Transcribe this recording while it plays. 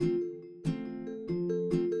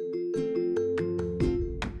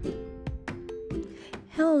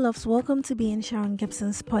loves, welcome to Being Sharon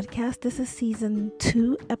Gibson's podcast. This is season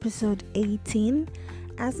 2, episode 18.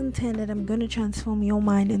 As intended, I'm going to transform your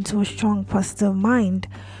mind into a strong, positive mind.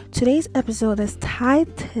 Today's episode is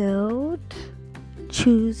titled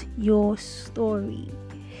Choose Your Story.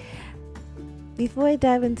 Before I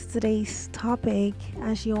dive into today's topic,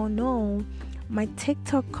 as you all know, my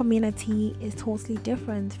TikTok community is totally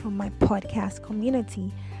different from my podcast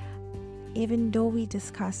community. Even though we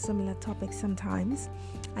discuss similar topics sometimes,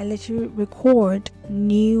 I literally record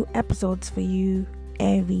new episodes for you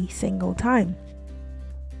every single time.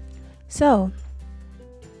 So,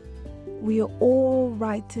 we are all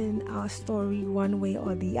writing our story one way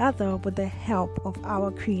or the other with the help of our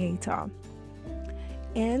Creator.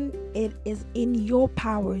 And it is in your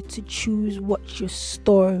power to choose what your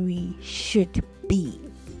story should be.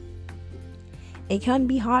 It can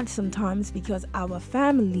be hard sometimes because our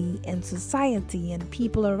family and society and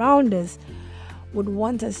people around us would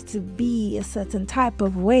want us to be a certain type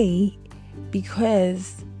of way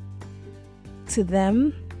because to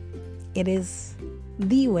them it is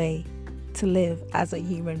the way to live as a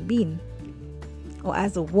human being or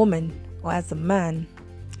as a woman or as a man.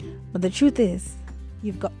 But the truth is,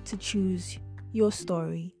 you've got to choose your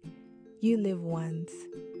story. You live once.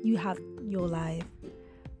 You have your life.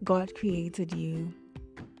 God created you.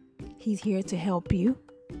 He's here to help you.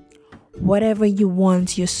 Whatever you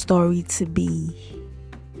want your story to be,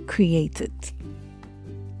 create it.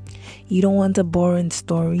 You don't want a boring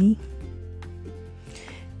story.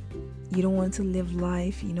 You don't want to live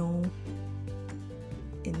life, on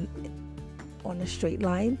a straight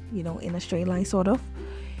line, in a straight line sort of,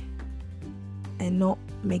 and not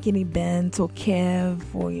make any bends or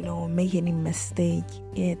curve or, make any mistake.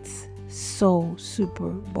 It's so super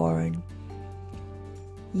boring.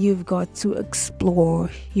 You've got to explore.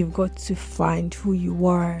 You've got to find who you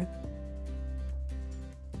are.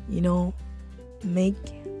 Make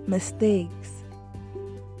mistakes.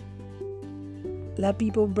 Let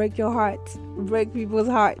people break your heart. Break people's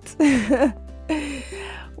hearts.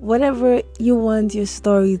 Whatever you want your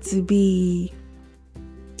story to be,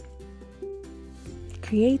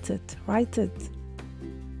 create it. Write it.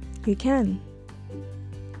 You can.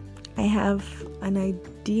 I have an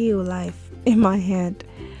ideal life in my head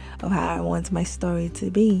of how I want my story to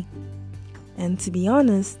be. And to be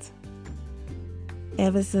honest,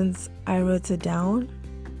 ever since I wrote it down,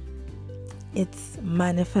 it's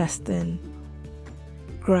manifesting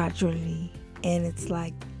gradually. And it's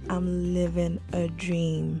like I'm living a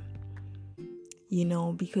dream,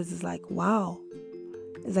 because it's like, wow.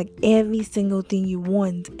 It's like every single thing you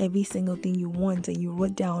want, and you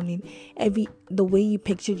wrote down in the way you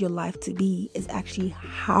pictured your life to be is actually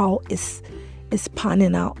how it's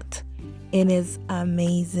panning out. It is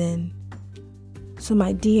amazing. So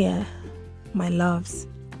my dear, my loves,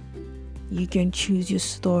 you can choose your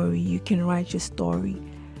story. You can write your story.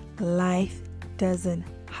 Life doesn't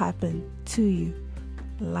happen to you.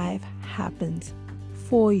 Life happens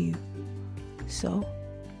for you. So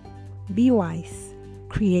be wise.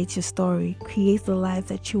 Create your story. Create the life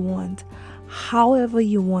that you want. However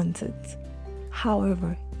you want it.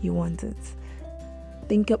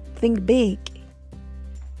 Think big.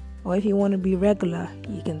 Or if you want to be regular,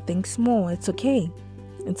 you can think small. It's okay.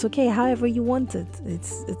 However you want it.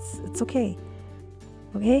 It's okay.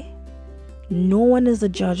 Okay? No one is the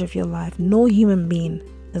judge of your life. No human being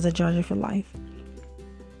is a judge of your life.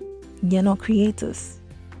 They're not creators.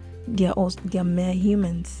 They're mere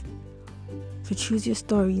humans. So choose your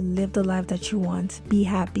story, live the life that you want, be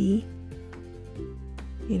happy.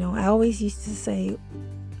 I always used to say,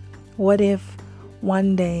 what if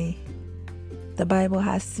one day the Bible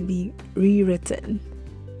has to be rewritten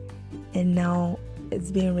and now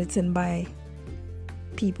it's being written by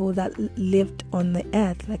people that lived on the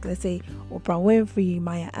earth, like let's say Oprah Winfrey,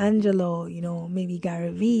 Maya Angelou, maybe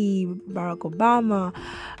Gary Vee, Barack Obama,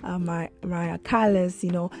 Mariah Callas,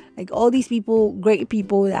 like all these people, great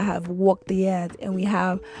people that have walked the earth. And we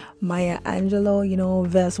have Maya Angelou,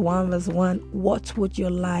 verse 1, what would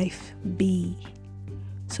your life be?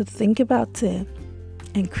 So think about it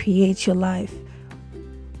and create your life.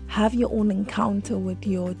 Have your own encounter with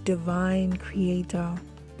your divine Creator.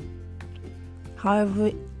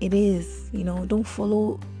 However it is, don't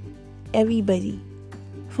follow everybody.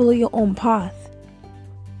 Follow your own path.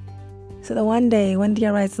 So that one day, when they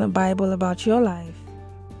write in the Bible about your life,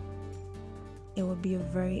 it will be a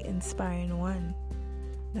very inspiring one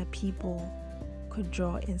that people could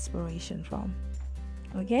draw inspiration from.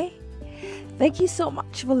 Okay? Thank you so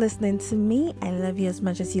much for listening to me. I love you as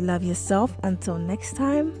much as you love yourself. Until next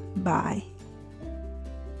time, bye.